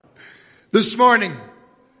This morning,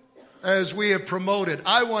 as we have promoted,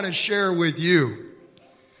 I want to share with you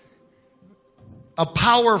a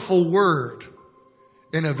powerful word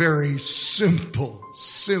in a very simple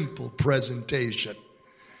presentation.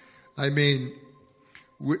 I mean,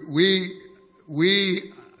 we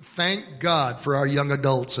thank God for our young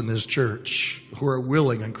adults in this church who are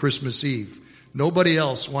willing on Christmas Eve. Nobody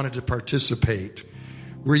else wanted to participate.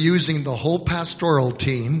 We're using the whole pastoral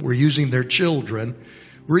team. We're using their children.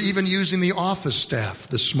 We're even using the office staff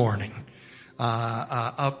this morning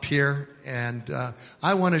up here. And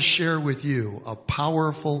I want to share with you a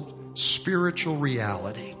powerful spiritual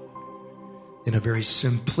reality in a very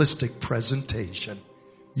simplistic presentation.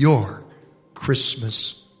 Your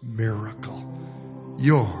Christmas miracle.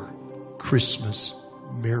 Your Christmas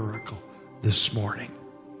miracle this morning.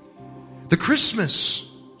 The Christmas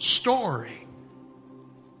story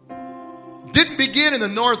didn't begin in the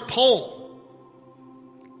North Pole.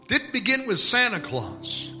 Didn't begin with Santa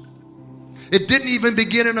Claus. It didn't even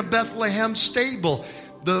begin in a Bethlehem stable.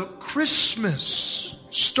 The Christmas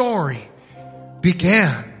story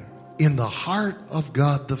began in the heart of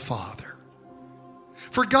God the Father.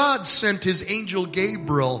 For God sent his angel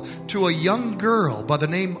Gabriel to a young girl by the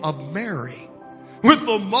name of Mary with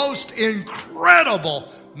the most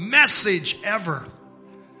incredible message ever.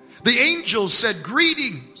 The angel said,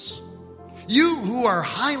 "Greetings, you who are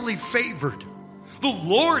highly favored. The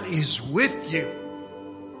Lord is with you."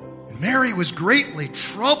 And Mary was greatly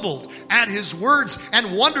troubled at his words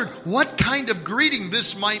and wondered what kind of greeting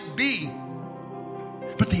this might be.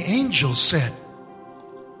 But the angel said,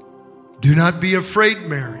 "Do not be afraid,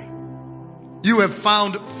 Mary. You have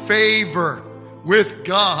found favor with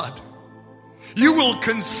God. You will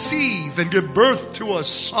conceive and give birth to a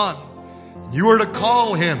son. You are to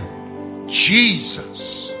call him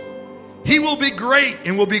Jesus. He will be great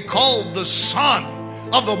and will be called the Son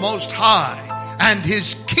of the Most High, and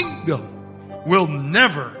his kingdom will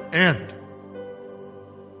never end."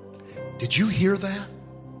 Did you hear that?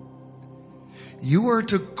 You are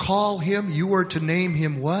to call him, you are to name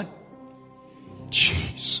him what?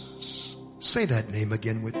 Jesus. Say that name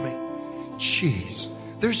again with me. Jesus.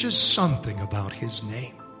 There's just something about his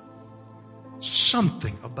name.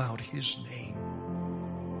 Something about his name.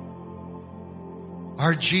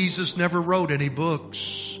 Our Jesus never wrote any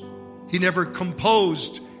books. He never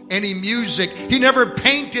composed any music. He never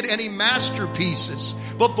painted any masterpieces.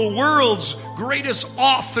 But the world's greatest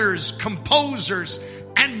authors, composers,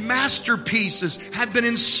 and masterpieces have been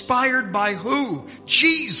inspired by who?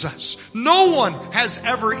 Jesus. No one has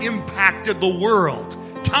ever impacted the world,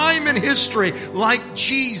 time in history, like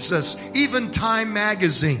Jesus. Even Time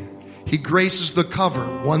magazine, he graces the cover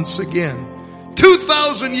once again.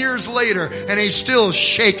 2,000 years later, and he's still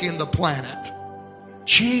shaking the planet.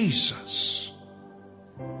 Jesus.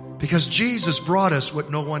 Because Jesus brought us what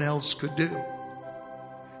no one else could do.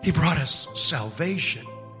 He brought us salvation.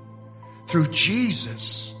 Through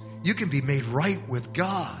Jesus, you can be made right with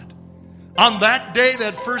God. On that day,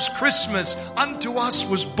 that first Christmas, unto us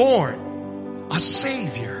was born a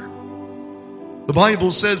Savior. The Bible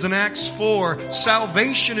says in Acts 4,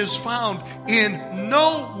 salvation is found in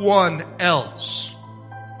no one else.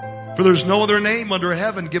 For there's no other name under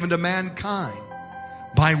heaven given to mankind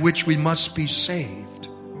by which we must be saved.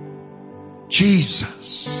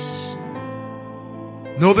 Jesus.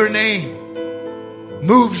 No other name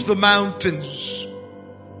moves the mountains.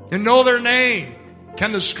 In no other name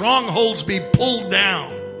can the strongholds be pulled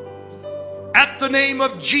down. At the name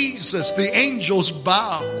of Jesus, the angels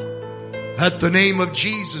bow. At the name of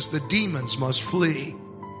Jesus, the demons must flee.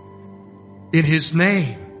 In his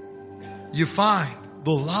name, you find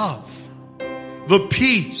the love, the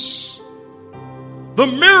peace, the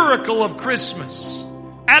miracle of Christmas.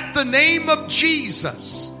 At the name of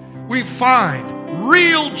Jesus, we find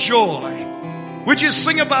real joy. Would you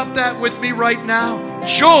sing about that with me right now?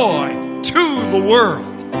 Joy to the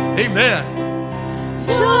world. Amen.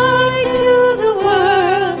 Joy to the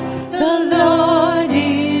world, the Lord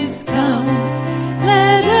is come.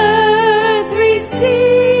 Let earth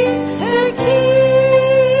receive her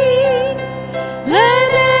King.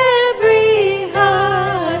 Let every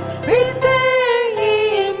heart prepare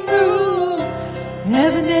him room.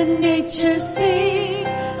 Heaven and nature sing,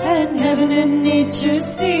 and heaven and nature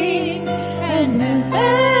sing, and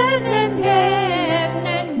heaven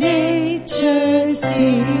and nature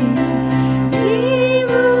sing. He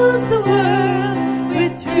rules the world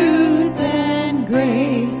with truth and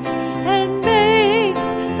grace, and makes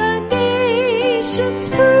the nations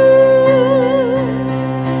prove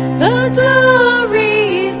the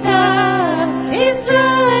glories of his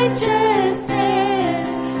righteousness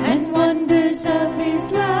and wonders of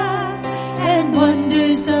his love.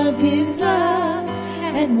 His love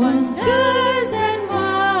and wonders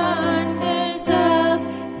of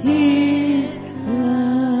His love.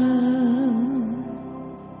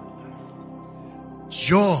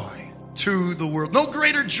 Joy to the world. No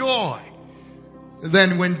greater joy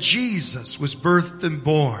than when Jesus was birthed and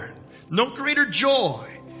born. No greater joy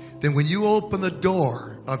than when you open the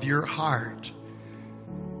door of your heart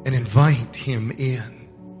and invite Him in.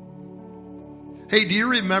 Hey, do you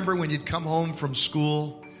remember when you'd come home from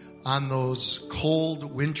school on those cold,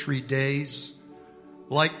 wintry days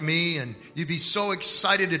like me, and you'd be so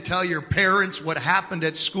excited to tell your parents what happened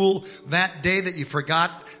at school that day that you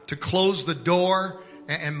forgot to close the door,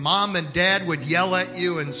 and mom and dad would yell at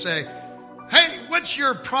you and say, "Hey, what's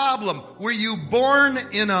your problem? Were you born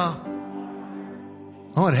in a..."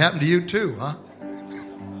 Oh, it happened to you too, huh?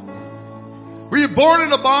 Were you born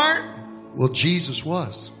in a barn? Well, Jesus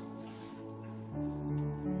was.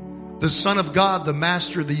 The Son of God, the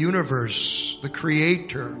Master of the universe, the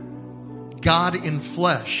Creator, God in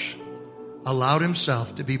flesh, allowed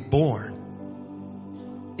Himself to be born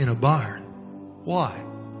in a barn. Why?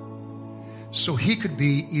 So He could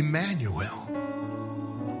be Emmanuel,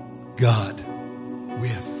 God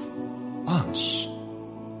with us.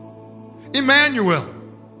 Emmanuel.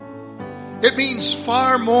 It means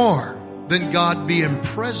far more than God being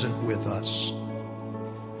present with us.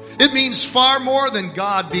 It means far more than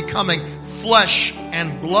God becoming flesh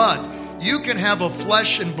and blood. You can have a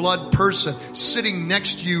flesh and blood person sitting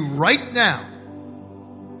next to you right now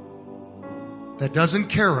that doesn't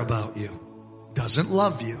care about you, doesn't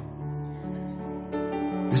love you,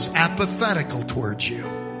 is apathetical towards you.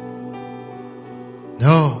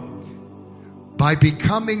 No. By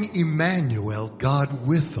becoming Emmanuel, God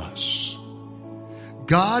with us,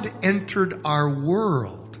 God entered our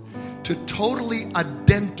world to totally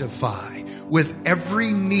identify with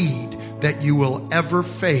every need that you will ever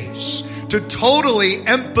face, to totally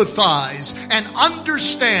empathize and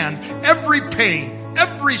understand every pain,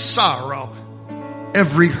 every sorrow,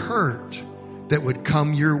 every hurt that would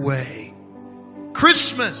come your way.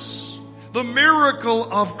 Christmas, the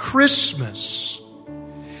miracle of Christmas,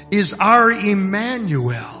 is our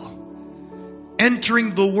Emmanuel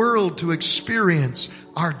entering the world to experience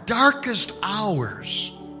our darkest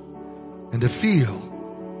hours and to feel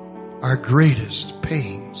our greatest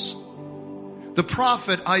pains. The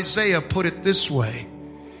prophet Isaiah put it this way: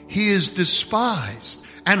 He is despised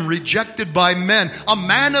and rejected by men, a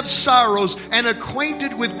man of sorrows and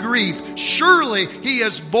acquainted with grief. Surely He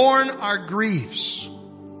has borne our griefs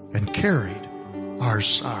and carried our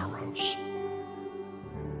sorrows.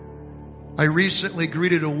 I recently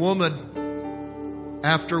greeted a woman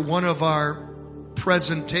after one of our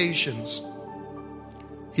presentations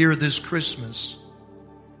here this Christmas.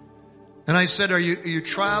 And I said, are you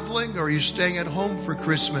traveling or are you staying at home for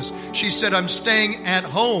Christmas? She said, I'm staying at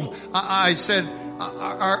home. I said,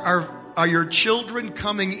 are your children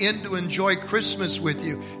coming in to enjoy Christmas with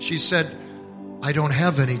you? She said, I don't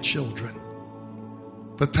have any children.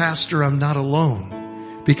 But Pastor, I'm not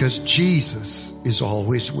alone because Jesus is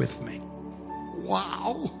always with me.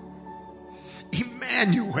 Wow.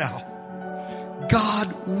 Emmanuel,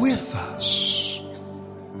 God with us.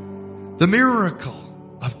 The miracle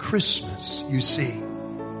of Christmas, you see,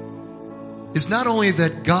 is not only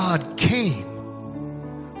that God came,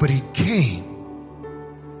 but He came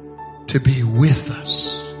to be with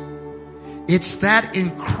us. It's that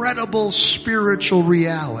incredible spiritual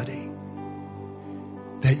reality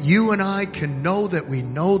that you and I can know that we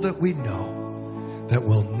know that we know that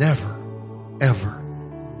we'll never, ever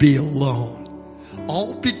be alone.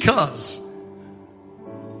 All because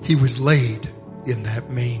He was laid in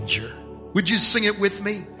that manger. Would you sing it with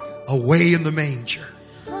me? Away in the manger.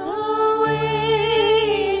 Away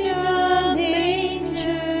in the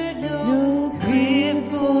manger, no crib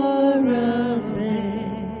for a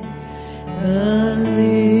bed. The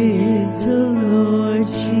little Lord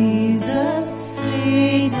Jesus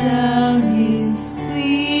laid down His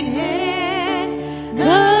sweet head.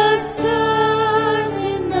 The stars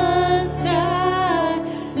in the sky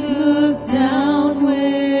looked down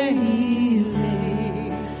where He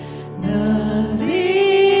lay. The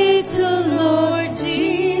little Lord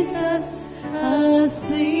Jesus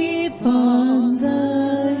asleep on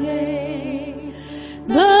the hay.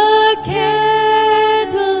 The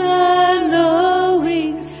candle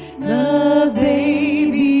unknowing, the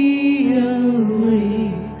baby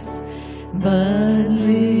awakes. But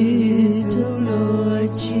little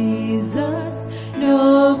Lord Jesus,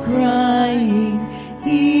 no crying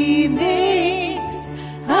He makes.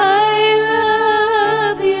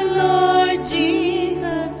 I love you, Lord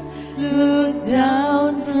Jesus. Look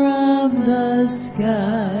down from the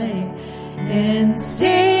sky. and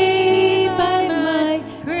stay by my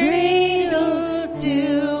cradle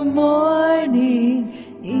till morning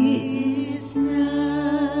is nigh.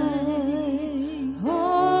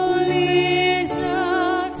 Oh,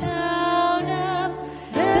 little town of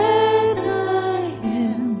Bethlehem,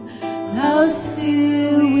 how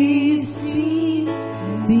still we see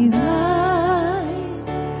thee light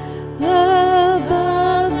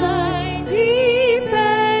above thy deep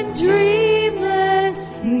and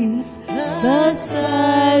dreamless sleep. The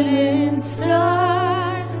silent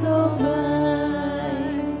stars go by,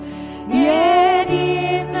 yet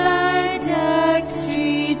in thy dark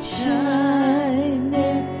street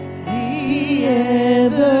shineth the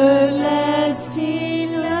everlasting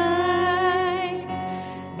light.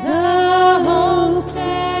 The hopes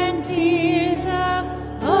and fears of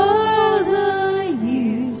all the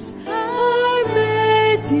years are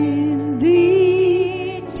met in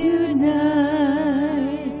thee tonight.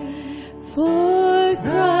 For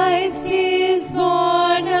Christ is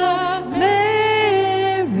born of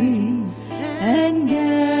Mary and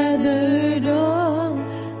gathered all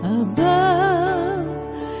above.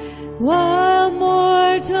 While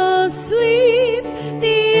mortals sleep,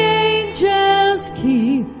 the angels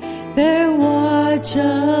keep their watch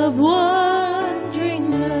of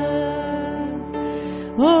wondering love.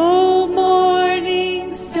 Oh,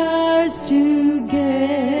 morning stars together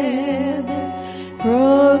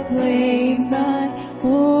proclaim thy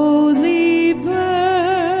holy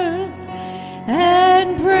birth,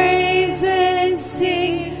 and praises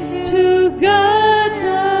sing to God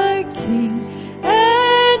our King,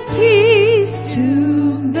 and peace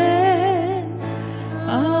to men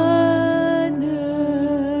on earth.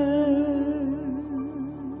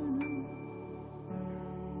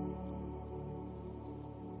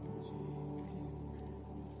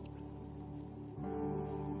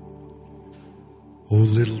 O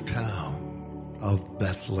little town of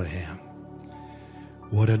Bethlehem,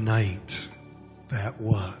 what a night that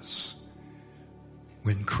was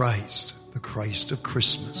when Christ, the Christ of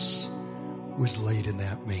Christmas, was laid in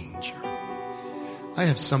that manger. I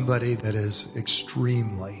have somebody that is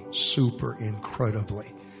extremely, super,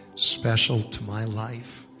 incredibly special to my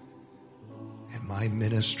life and my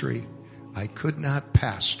ministry. I could not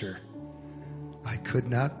pastor, I could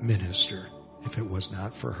not minister if it was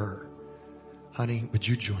not for her. Honey, would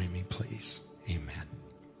you join me, please? Amen.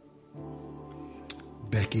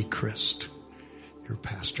 Becky Christ, your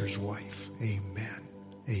pastor's wife. Amen.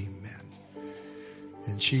 Amen.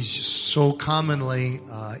 And she's just so commonly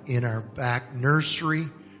in our back nursery,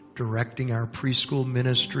 directing our preschool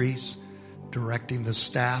ministries, directing the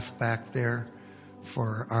staff back there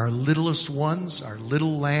for our littlest ones, our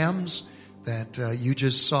little lambs that you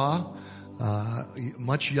just saw,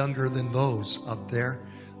 much younger than those up there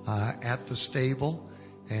at the stable.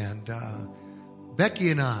 And Becky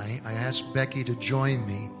and I asked Becky to join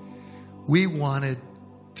me. We wanted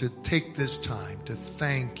to take this time to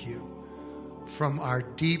thank you from our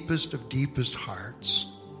deepest of deepest hearts.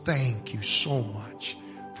 Thank you so much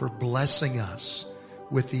for blessing us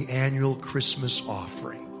with the annual Christmas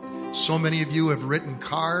offering. So many of you have written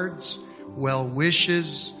cards, well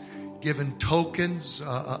wishes, given tokens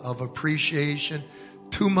of appreciation.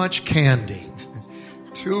 Too much candy,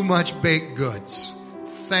 too much baked goods.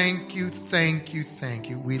 Thank you, thank you, thank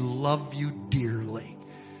you. We love you dearly.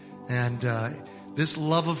 And this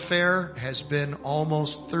love affair has been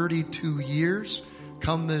almost 32 years.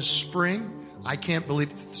 Come this spring, I can't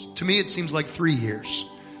believe it. To me, it seems like 3 years.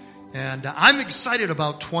 And I'm excited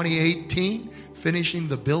about 2018, finishing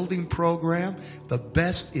the building program. The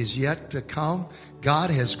best is yet to come. God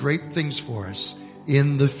has great things for us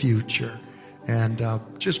in the future. And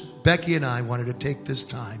just Becky and I wanted to take this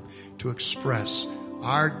time to express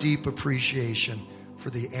our deep appreciation for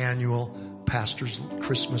the annual Pastor's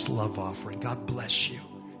Christmas Love Offering. God bless you.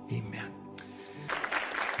 Amen.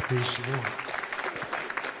 Praise the Lord.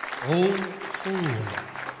 Oh, holy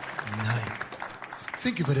night.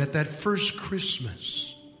 Think of it, at that first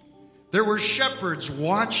Christmas, there were shepherds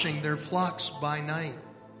watching their flocks by night.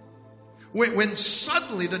 When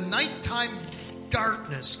suddenly the nighttime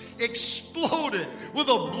darkness exploded with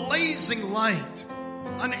a blazing light,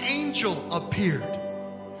 an angel appeared.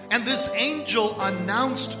 And this angel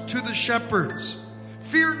announced to the shepherds,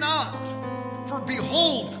 "Fear not, for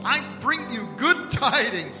behold, I bring you good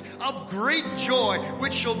tidings of great joy,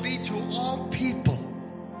 which shall be to all people.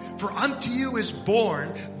 For unto you is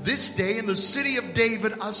born this day in the city of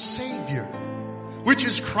David a Savior, which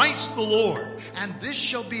is Christ the Lord. And this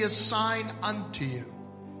shall be a sign unto you.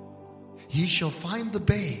 Ye shall find the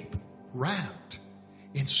babe wrapped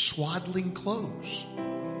in swaddling clothes,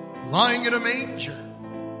 lying in a manger."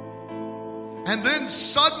 And then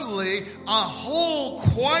suddenly a whole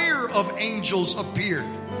choir of angels appeared.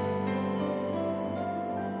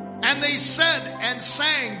 And they said and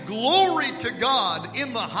sang, "Glory to God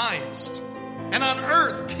in the highest, and on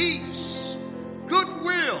earth peace,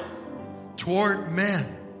 goodwill toward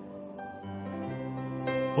men."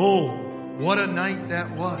 Oh, what a night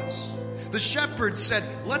that was. The shepherds said,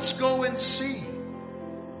 "Let's go and see."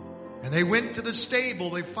 And they went to the stable.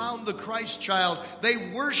 They found the Christ child.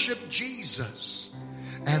 They worshiped Jesus.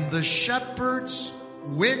 And the shepherds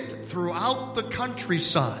went throughout the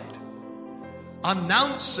countryside,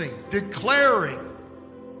 announcing, declaring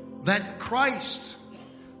that Christ,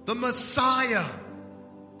 the Messiah,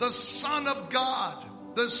 the Son of God,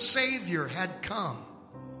 the Savior, had come.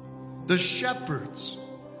 The shepherds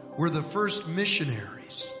were the first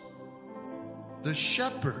missionaries. The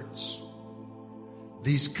shepherds,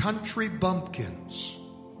 these country bumpkins,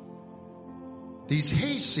 these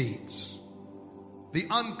hayseeds, the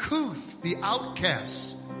uncouth, the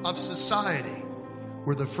outcasts of society,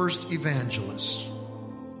 were the first evangelists.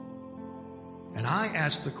 And I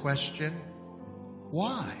asked the question,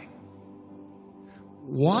 why?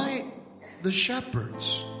 Why the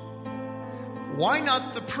shepherds? Why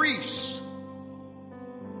not the priests?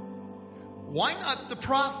 Why not the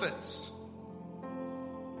prophets?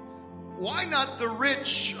 Why not the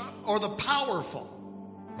rich or the powerful?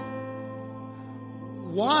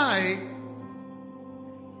 Why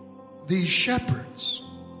these shepherds?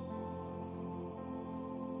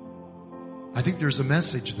 I think there's a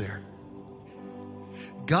message there.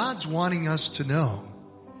 God's wanting us to know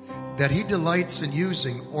that He delights in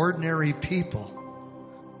using ordinary people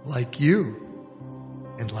like you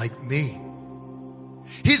and like me.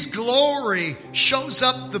 His glory shows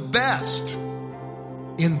up the best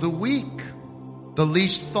in the weak, the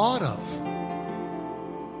least thought of.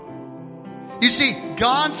 You see,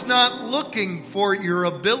 God's not looking for your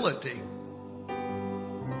ability.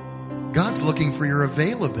 God's looking for your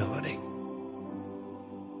availability.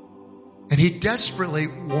 And He desperately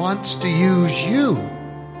wants to use you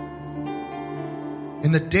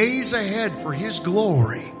in the days ahead for His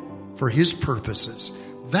glory, for His purposes.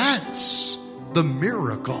 That's the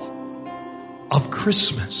miracle of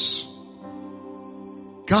Christmas.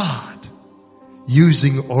 God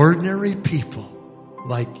using ordinary people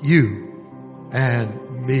like you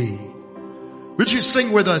and me. Would you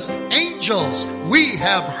sing with us? Angels we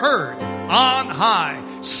have heard on high.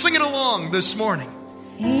 Sing it along this morning.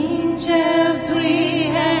 Angels we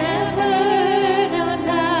have heard on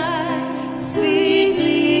high,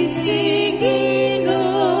 sweetly singing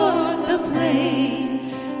o'er the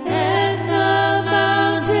plains, and the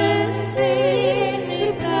mountains in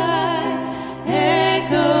reply,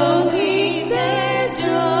 echoing their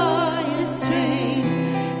joyous strains.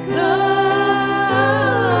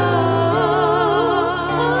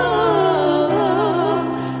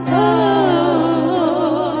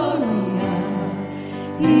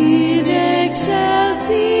 In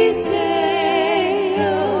excelsis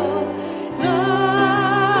Deo,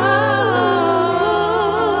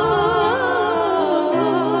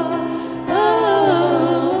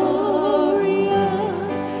 Gloria.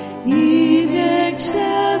 In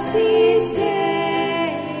excelsis Deo.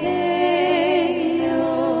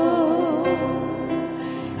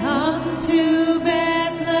 Come to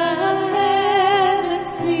Bethlehem and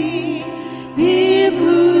see Him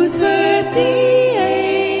whose birth the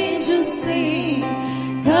angels sing.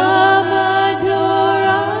 Come adore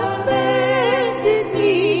on bended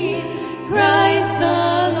knee, Christ the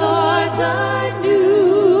Lord, the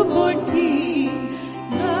newborn King.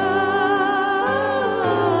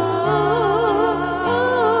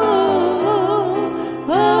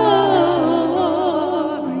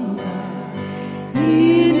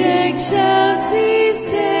 In excelsis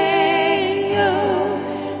Deo,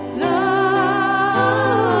 Gloria.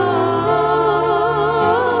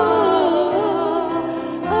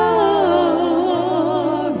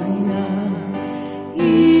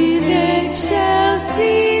 In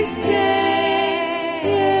excelsis Deo.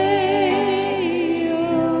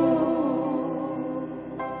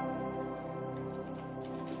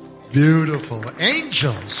 Beautiful.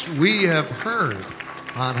 Angels we have heard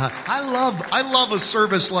on high. I love a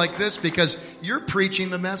service like this because you're preaching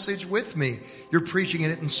the message with me. You're preaching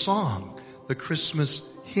it in song, the Christmas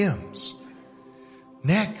hymns.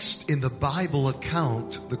 Next, in the Bible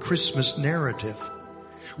account, the Christmas narrative,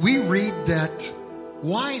 we read that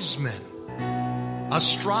wise men,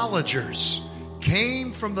 astrologers,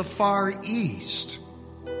 came from the far east.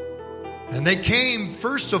 And they came,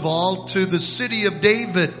 first of all, to the city of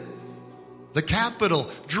David, the capital,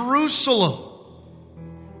 Jerusalem.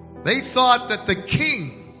 They thought that the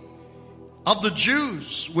king of the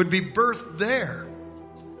Jews would be birthed there.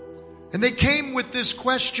 And they came with this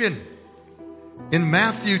question in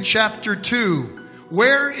Matthew chapter 2.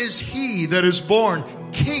 Where is he that is born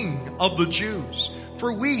King of the Jews?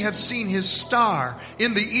 For we have seen his star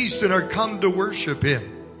in the east and are come to worship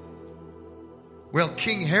him. Well,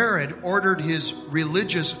 King Herod ordered his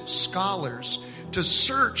religious scholars to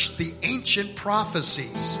search the ancient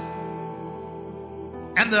prophecies.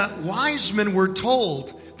 And the wise men were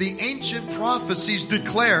told the ancient prophecies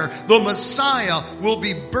declare the Messiah will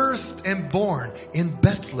be birthed and born in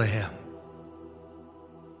Bethlehem.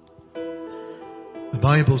 The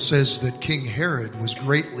Bible says that King Herod was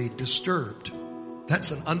greatly disturbed.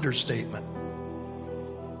 That's an understatement.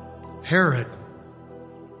 Herod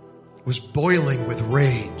was boiling with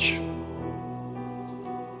rage.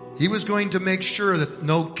 He was going to make sure that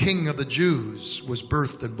no king of the Jews was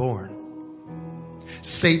birthed and born.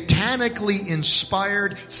 Satanically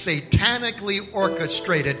inspired, satanically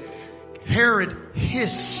orchestrated, Herod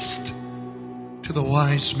hissed to the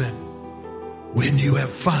wise men, when you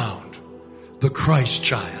have found the Christ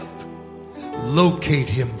child, locate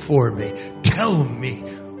him for me. Tell me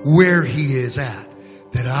where he is at,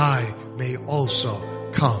 that I may also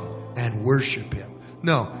come and worship him.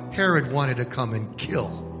 No, Herod wanted to come and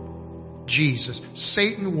kill Jesus.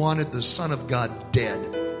 Satan wanted the Son of God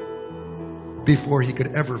dead before he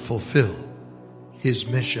could ever fulfill his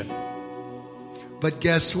mission. But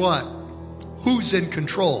guess what? Who's in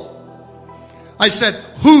control? I said,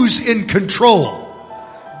 who's in control?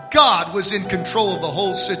 God was in control of the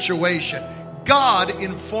whole situation. God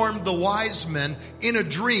informed the wise men in a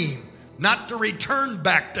dream not to return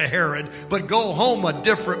back to Herod, but go home a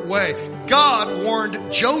different way. God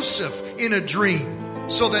warned Joseph in a dream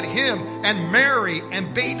so that him and Mary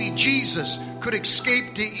and baby Jesus could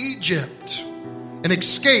escape to Egypt and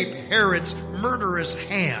escape Herod's murderous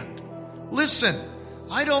hand. Listen,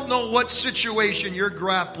 I don't know what situation you're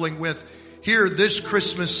grappling with here this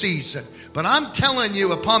Christmas season, but I'm telling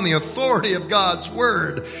you upon the authority of God's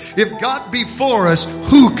word, if God be for us,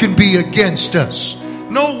 who can be against us?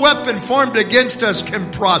 No weapon formed against us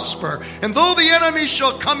can prosper. And though the enemy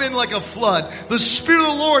shall come in like a flood, the Spirit of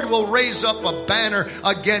the Lord will raise up a banner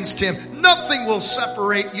against him. Nothing will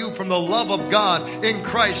separate you from the love of God in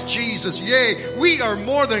Christ Jesus. Yea, we are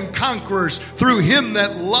more than conquerors through him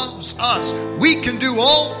that loves us. We can do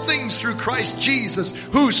all things through Christ Jesus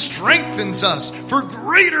who strengthens us. For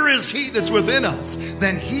greater is he that's within us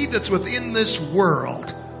than he that's within this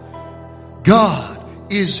world. God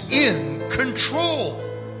is in control.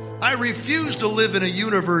 I refuse to live in a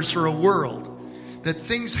universe or a world that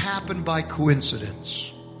things happen by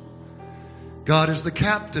coincidence. God is the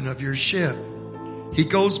captain of your ship. He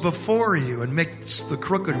goes before you and makes the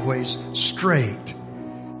crooked ways straight.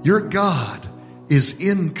 Your God is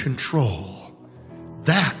in control.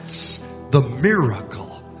 That's the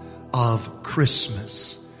miracle of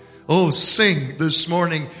Christmas. Oh, sing this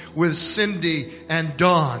morning with Cindy and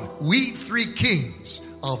Dawn. We three kings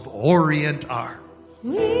of Orient are.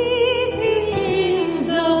 We three kings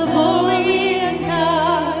of Orient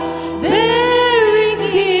are,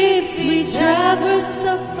 bearing gifts we traverse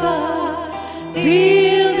afar,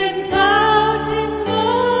 field and fountain,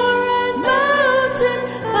 moor and mountain,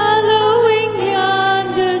 following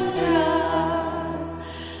yonder star.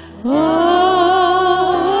 Oh,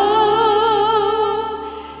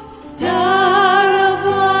 star of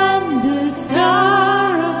wonder,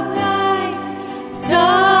 star of night,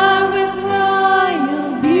 star with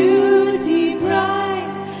royal beauty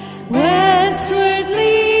bright, westward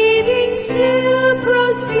leading, still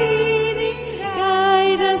proceeding,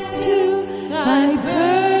 guide us to thy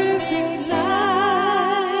perfect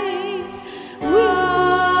light.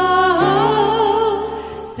 Whoa,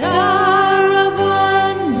 star of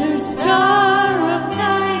wonder, star of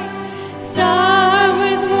night, star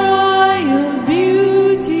with royal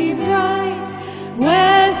beauty bright,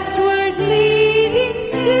 westward leading,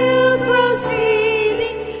 still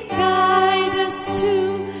proceeding, guide us to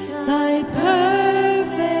thy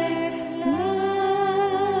perfect light.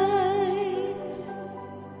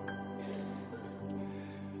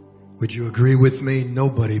 Would you agree with me?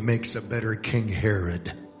 Nobody makes a better King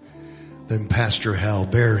Herod than Pastor Hal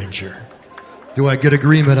Behringer. Do I get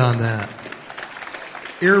agreement on that?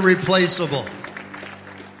 Irreplaceable.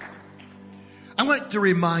 I want to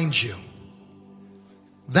remind you,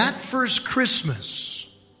 that first Christmas,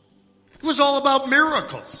 it was all about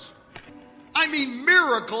miracles. I mean,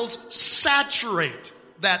 miracles saturate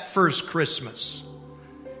that first Christmas.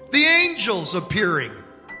 The angels appearing,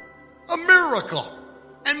 a miracle,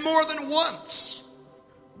 and more than once.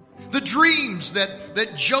 The dreams that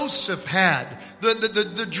that Joseph had,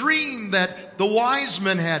 the dream that the wise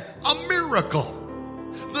men had, a miracle.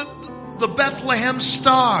 The Bethlehem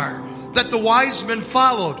star that the wise men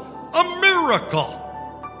followed, a miracle.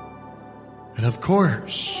 And of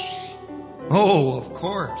course,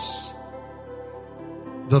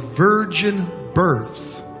 the virgin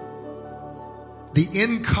birth, the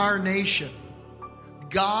incarnation,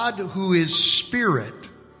 God who is spirit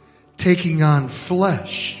taking on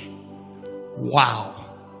flesh. Wow.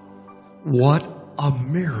 What a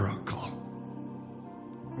miracle.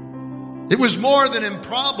 It was more than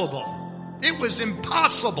improbable. It was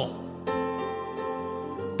impossible.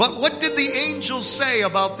 But what did the angels say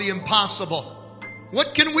about the impossible?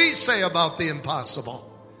 What can we say about the impossible?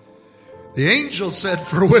 The angel said,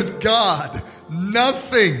 for with God,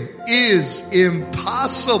 nothing is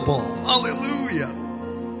impossible. Hallelujah.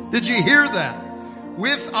 Did you hear that?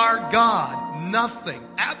 With our God, nothing,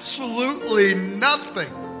 absolutely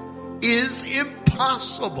nothing is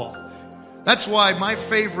impossible. That's why my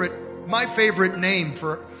favorite name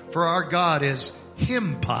for our God is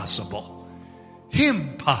Himpossible.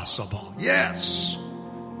 Himpossible. Yes.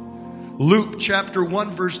 Luke chapter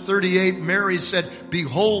 1 verse 38, Mary said,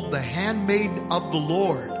 behold the handmaid of the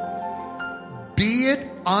Lord. Be it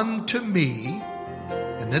unto me,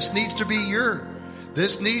 and this needs to be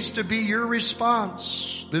your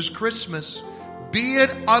response this Christmas. Be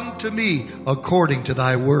it unto me according to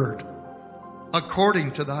thy word.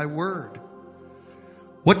 According to thy word.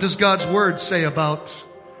 What does God's word say about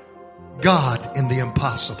God in the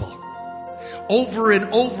impossible? Over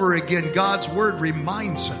and over again, God's word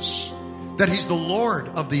reminds us that He's the Lord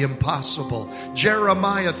of the impossible.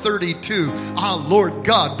 Jeremiah 32, ah, Lord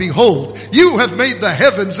God, behold, you have made the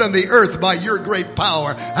heavens and the earth by your great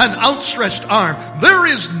power and outstretched arm. There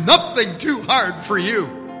is nothing too hard for you.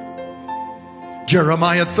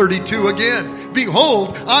 Jeremiah 32 again,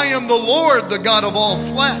 behold, I am the Lord, the God of all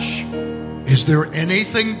flesh. Is there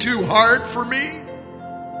anything too hard for me?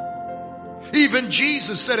 Even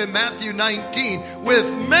Jesus said in Matthew 19, with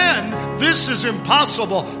men this is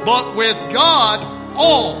impossible, but with God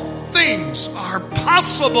all things are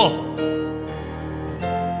possible.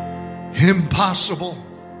 Impossible.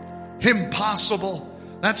 Impossible.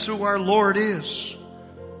 That's who our Lord is.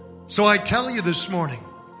 So I tell you this morning,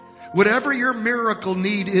 whatever your miracle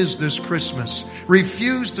need is this Christmas,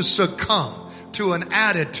 refuse to succumb to an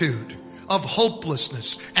attitude of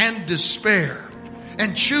hopelessness and despair.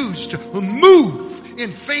 And choose to move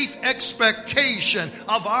in faith expectation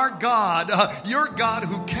of our God, your God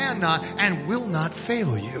who cannot and will not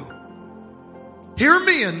fail you. Hear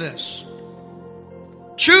me in this.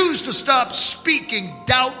 Choose to stop speaking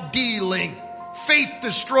doubt-dealing,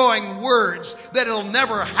 faith-destroying words that it'll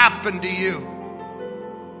never happen to you.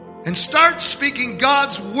 And start speaking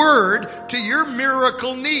God's word to your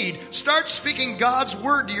miracle need. Start speaking God's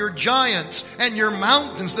word to your giants and your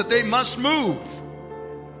mountains that they must move.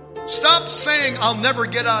 Stop saying, I'll never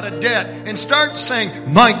get out of debt, and start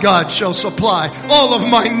saying, my God shall supply all of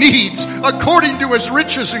my needs according to His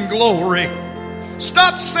riches and glory.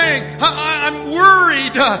 Stop saying, I'm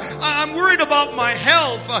worried. I'm worried about my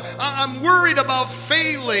health. I'm worried about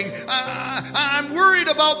failing. I'm worried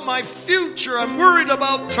about my future. I'm worried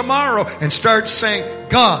about tomorrow. And start saying,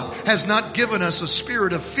 God has not given us a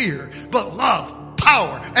spirit of fear, but love,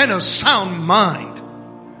 power, and a sound mind.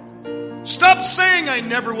 Stop saying I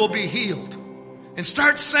never will be healed. And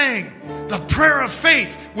start saying the prayer of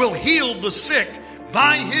faith will heal the sick.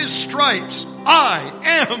 By His stripes I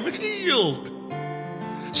am healed.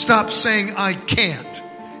 Stop saying I can't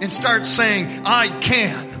and start saying I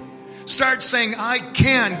can. Start saying I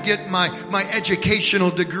can get my educational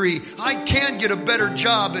degree. I can get a better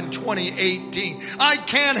job in 2018. I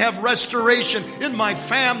can have restoration in my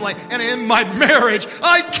family and in my marriage.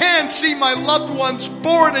 I can see my loved ones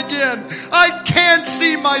born again. I can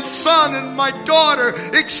see my son and my daughter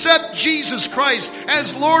accept Jesus Christ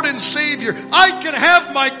as Lord and Savior. I can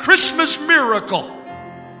have my Christmas miracle.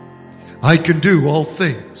 I can do all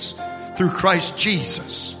things through Christ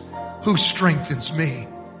Jesus who strengthens me.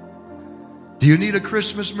 Do you need a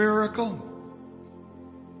Christmas miracle?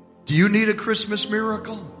 Do you need a Christmas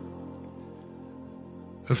miracle?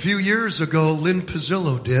 A few years ago, Lynn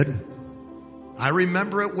Pizzillo did. I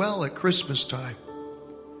remember it well at Christmas time.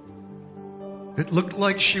 It looked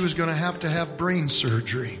like she was going to have brain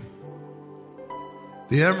surgery.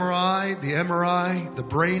 The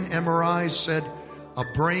brain MRI said a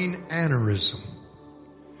brain aneurysm.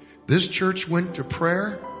 This church went to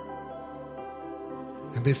prayer.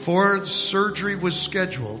 And before the surgery was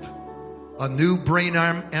scheduled, a new brain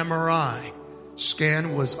MRI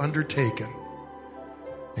scan was undertaken.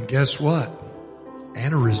 And guess what?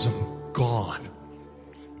 Aneurysm gone.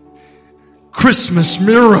 Christmas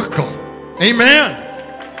miracle. Amen.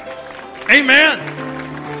 Amen.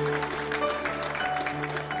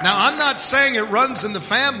 Now, I'm not saying it runs in the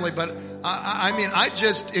family, but I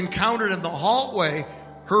just encountered in the hallway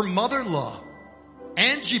her mother-in-law,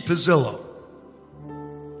 Angie Pizzillo.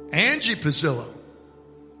 Angie Pizzillo.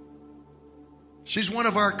 She's one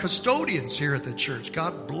of our custodians here at the church.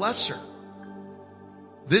 God bless her.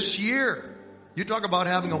 This year, you talk about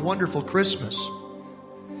having a wonderful Christmas.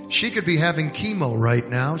 She could be having chemo right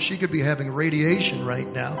now. She could be having radiation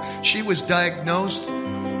right now. She was diagnosed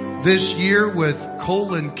this year with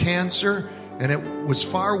colon cancer, and it was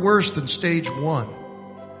far worse than stage 1.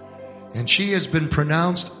 And she has been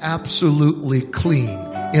pronounced absolutely clean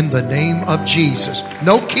in the name of Jesus.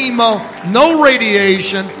 No chemo, no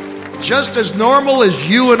radiation, just as normal as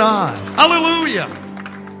you and I. Hallelujah.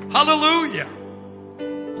 Hallelujah.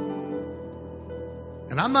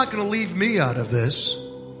 And I'm not going to leave me out of this.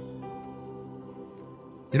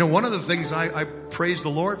 You know, one of the things I praise the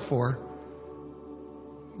Lord for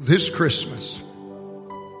this Christmas,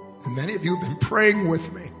 and many of you have been praying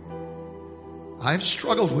with me, I've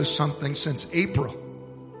struggled with something since April.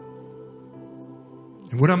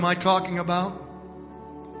 And what am I talking about?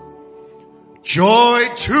 Joy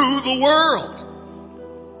to the world.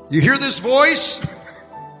 You hear this voice?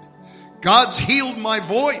 God's healed my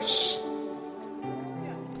voice.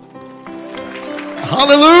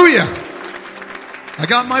 Hallelujah. I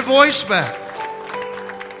got my voice back.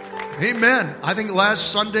 Amen. I think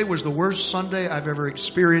last Sunday was the worst Sunday I've ever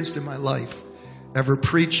experienced in my life, ever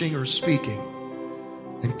preaching or speaking.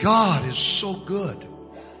 And God is so good.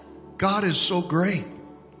 God is so great.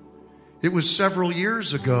 It was several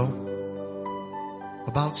years ago,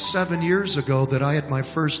 about 7 years ago, that I had my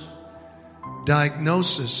first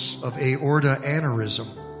diagnosis of aorta aneurysm,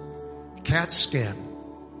 CAT scan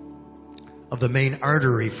of the main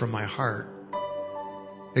artery from my heart.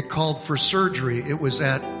 It called for surgery. It was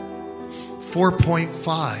at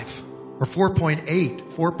 4.5 or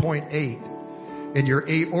 4.8, and your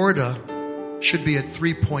aorta should be at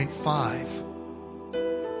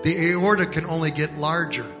 3.5. The aorta can only get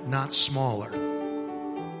larger, not smaller.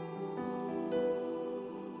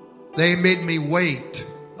 They made me wait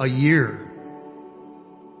a year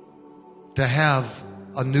to have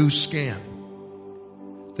a new scan.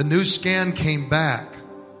 The new scan came back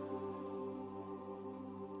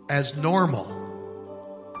as normal.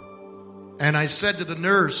 And I said to the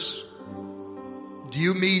nurse, "Do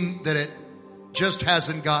you mean that it just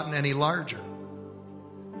hasn't gotten any larger?"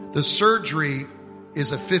 The surgery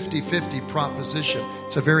is a 50-50 proposition.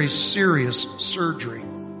 It's a very serious surgery.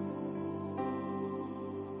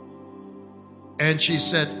 And she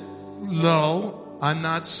said, "No, I'm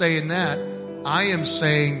not saying that. I am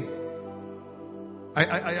saying,"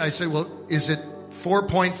 I said, "Well, is it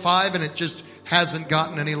 4.5 and it just hasn't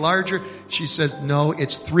gotten any larger?" She says, "No,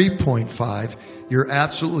 it's 3.5. You're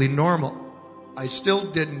absolutely normal." I still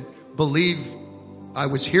didn't believe I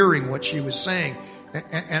was hearing what she was saying.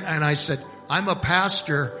 And I said, "I'm a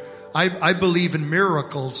pastor. I believe in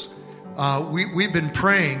miracles. We've been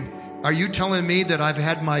praying. Are you telling me that I've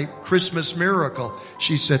had my Christmas miracle?"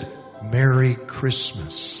 She said, "Merry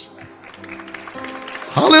Christmas."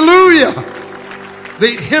 Hallelujah.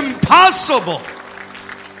 The impossible.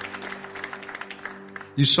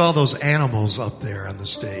 You saw those animals up there on the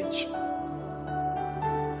stage.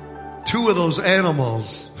 2 of those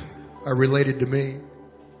animals are related to me.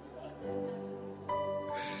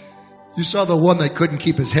 You saw the one that couldn't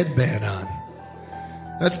keep his headband on.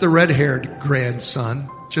 That's the red-haired grandson,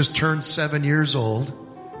 just turned 7 years old.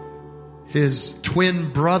 His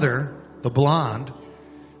twin brother, the blonde,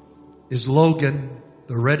 is Logan.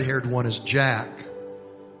 The red-haired one is Jack.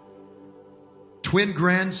 Twin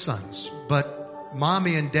grandsons, but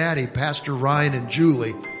Mommy and Daddy, Pastor Ryan and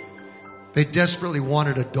Julie, they desperately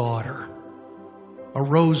wanted a daughter, a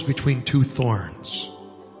rose between 2 thorns.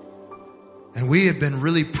 And we have been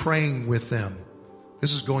really praying with them.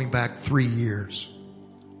 This is going back 3 years.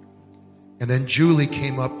 And then Julie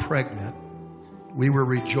came up pregnant. We were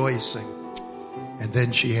rejoicing. And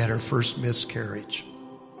then she had her first miscarriage.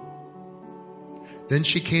 Then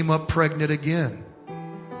she came up pregnant again.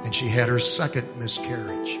 And she had her second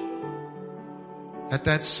miscarriage. At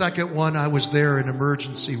that second one, I was there in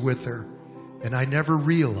emergency with her. And I never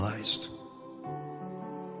realized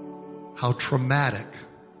how traumatic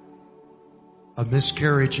a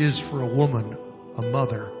miscarriage is for a woman, a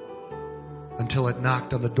mother, until it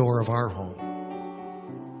knocked on the door of our home.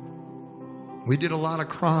 We did a lot of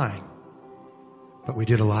crying, but we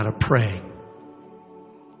did a lot of praying.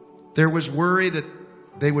 There was worry that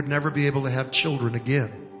they would never be able to have children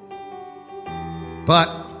again.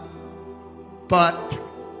 But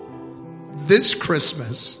this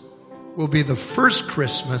Christmas will be the first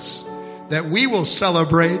Christmas that we will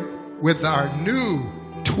celebrate with our new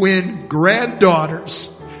twin granddaughters.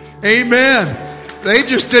 Amen. They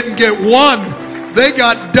just didn't get one. They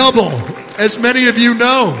got double, as many of you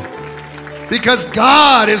know. Because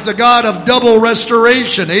God is the God of double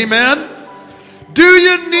restoration. Amen. Do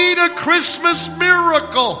you need a Christmas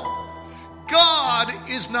miracle? God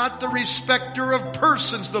is not the respecter of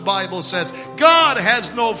persons, the Bible says. God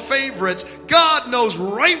has no favorites. God knows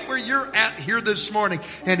right where you're at here this morning.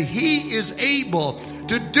 And He is able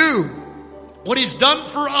to do what He's done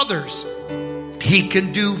for others. He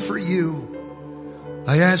can do for you.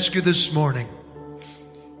 I ask you this morning,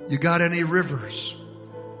 you got any rivers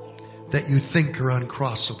that you think are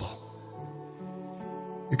uncrossable?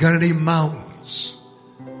 You got any mountains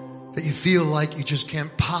that you feel like you just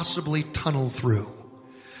can't possibly tunnel through?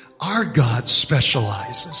 Our God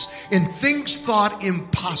specializes in things thought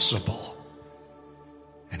impossible.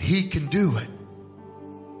 And He can do it.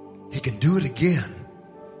 He can do it again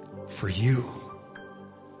for you.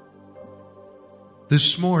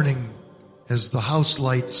 This morning, as the house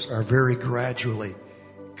lights are very gradually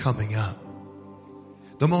coming up,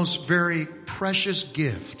 the most very precious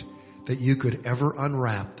gift that you could ever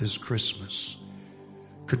unwrap this Christmas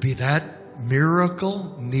could be that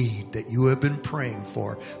miracle need that you have been praying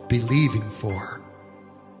for, believing for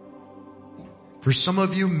some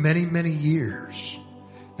of you many, many years.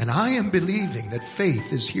 And I am believing that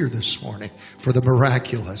faith is here this morning for the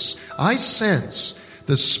miraculous. I sense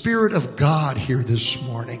the Spirit of God here this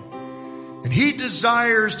morning. And He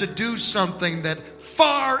desires to do something that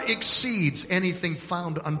far exceeds anything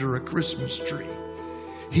found under a Christmas tree.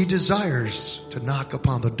 He desires to knock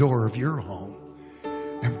upon the door of your home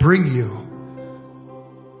and bring you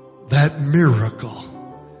that miracle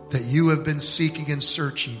that you have been seeking and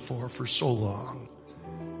searching for so long.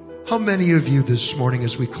 How many of you this morning,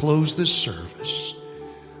 as we close this service,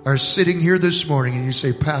 are sitting here this morning and you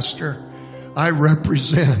say, Pastor, I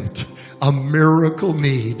represent a miracle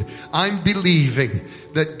need. I'm believing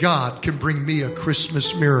that God can bring me a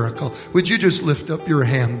Christmas miracle. Would you just lift up your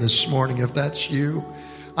hand this morning if that's you?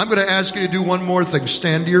 I'm going to ask you to do one more thing.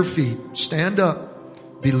 Stand to your feet. Stand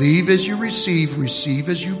up. Believe as you receive. Receive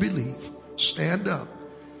as you believe. Stand up.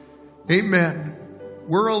 Amen.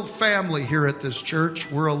 We're a family here at this church.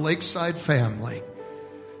 We're a Lakeside family.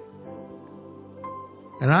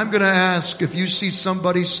 And I'm going to ask, if you see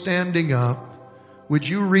somebody standing up, would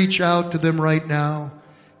you reach out to them right now?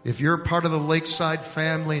 If you're part of the Lakeside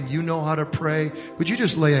family and you know how to pray, would you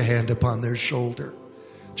just lay a hand upon their shoulder?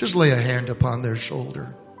 Just lay a hand upon their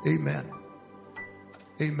shoulder. Amen.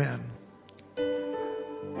 Amen.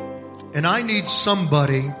 And I need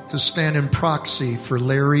somebody to stand in proxy for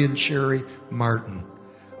Larry and Sherry Martin.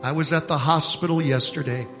 I was at the hospital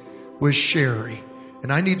yesterday with Sherry,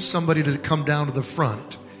 and I need somebody to come down to the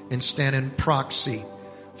front and stand in proxy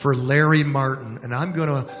for Larry Martin. And I'm going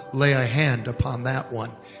to lay a hand upon that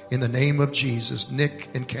one in the name of Jesus. Nick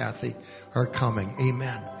and Kathy are coming.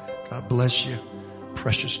 Amen. God bless you.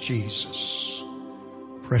 Precious Jesus.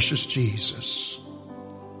 Precious Jesus.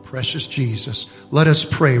 Precious Jesus. Let us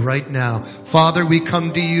pray right now. Father, we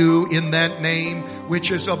come to you in that name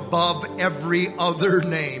which is above every other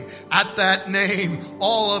name. At that name,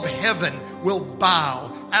 all of heaven will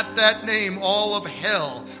bow. At that name, all of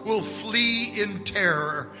hell will flee in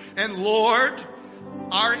terror. And Lord,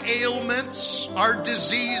 our ailments, our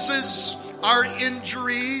diseases, our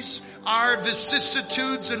injuries, our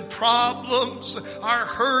vicissitudes and problems, our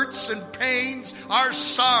hurts and pains, our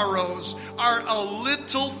sorrows are a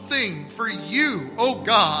little thing for you, oh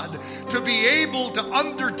God, to be able to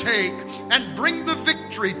undertake and bring the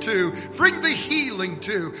victory to, bring the healing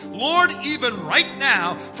to. Lord, even right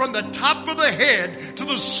now, from the top of the head to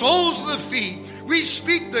the soles of the feet, we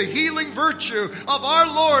speak the healing virtue of our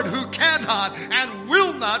Lord who cannot and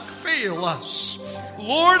will not fail us.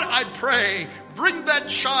 Lord, I pray, bring that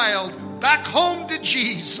child back home to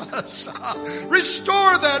Jesus.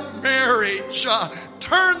 Restore that marriage.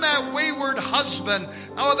 Turn that wayward husband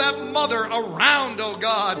or that mother around, oh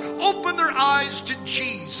God. Open their eyes to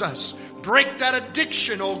Jesus. Break that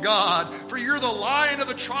addiction, oh God, for you're the Lion of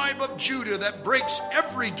the tribe of Judah that breaks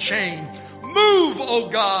every chain. Move, oh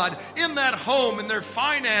God, in that home, in their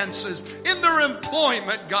finances, in their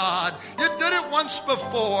employment, God. You did it once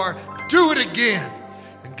before. Do it again.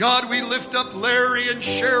 And God, we lift up Larry and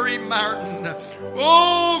Sherry Martin.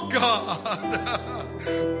 Oh God,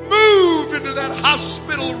 move into that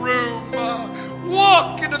hospital room.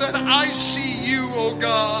 Walk into that ICU, oh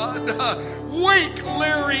God. Wake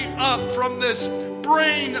Larry up from this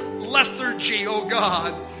brain lethargy, oh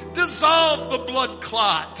God. Dissolve the blood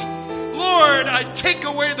clot. Lord, I take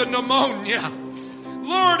away the pneumonia.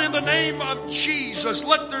 Lord, in the name of Jesus,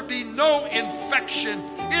 let there be no infection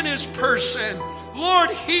in his person.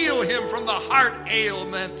 Lord, heal him from the heart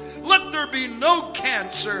ailment. Let there be no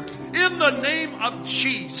cancer in the name of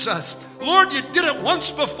Jesus. Lord, you did it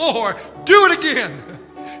once before. Do it again.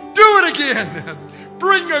 Do it again.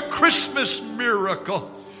 Bring a Christmas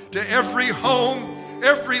miracle to every home,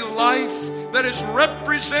 every life that is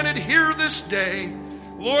represented here this day.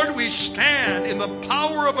 Lord, we stand in the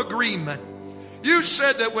power of agreement. You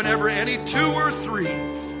said that whenever any 2 or 3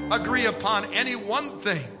 agree upon any one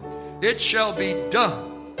thing, it shall be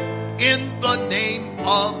done in the name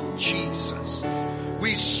of Jesus.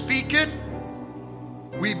 We speak it,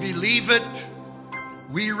 we believe it,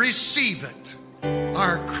 we receive it.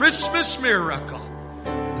 Our Christmas miracle,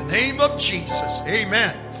 in the name of Jesus.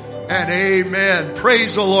 Amen and amen.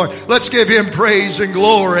 Praise the Lord. Let's give him praise and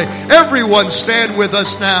glory. Everyone stand with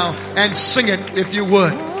us now and sing it if you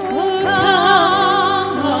would.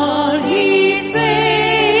 Come, all ye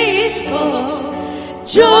faithful,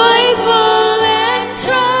 joyful and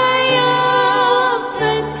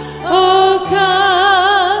triumphant. Oh,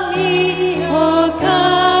 come ye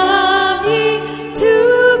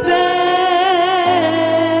to Bethlehem.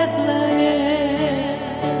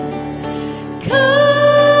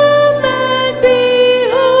 Come and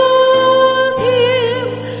behold him,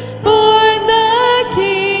 born the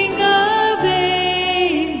King of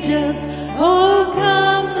angels. Oh,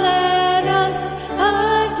 come, let us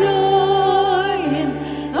adore him.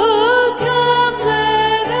 Oh, come,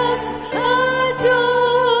 let us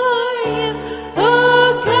adore him.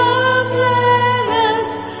 Oh, come, let us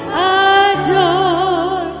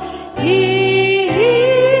adore him.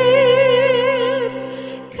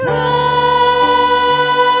 Christ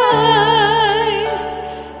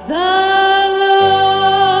the Lord.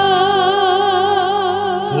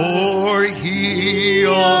 For he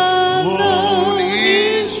alone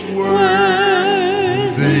is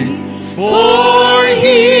worthy. For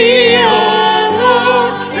he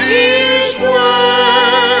alone is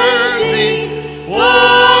worthy.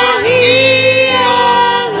 For he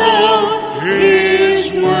alone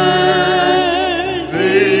is worthy.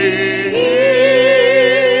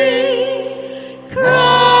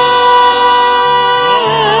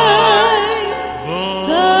 Christ the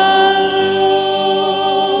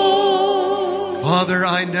Lord. Father,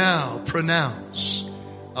 I now pronounce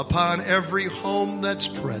upon every home that's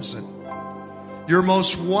present your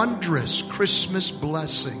most wondrous Christmas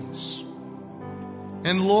blessings.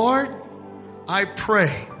 And Lord, I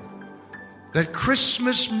pray that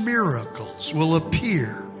Christmas miracles will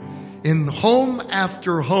appear in home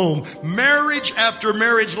after home, marriage after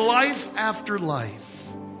marriage, life after life,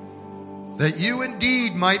 that you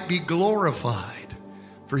indeed might be glorified,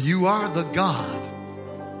 for you are the God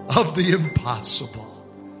of the impossible.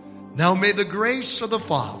 Now may the grace of the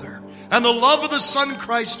Father and the love of the Son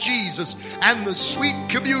Christ Jesus and the sweet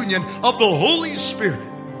communion of the Holy Spirit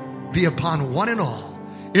be upon one and all.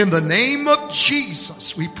 In the name of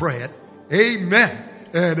Jesus we pray it. Amen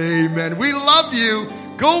and amen. We love you.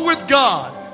 Go with God.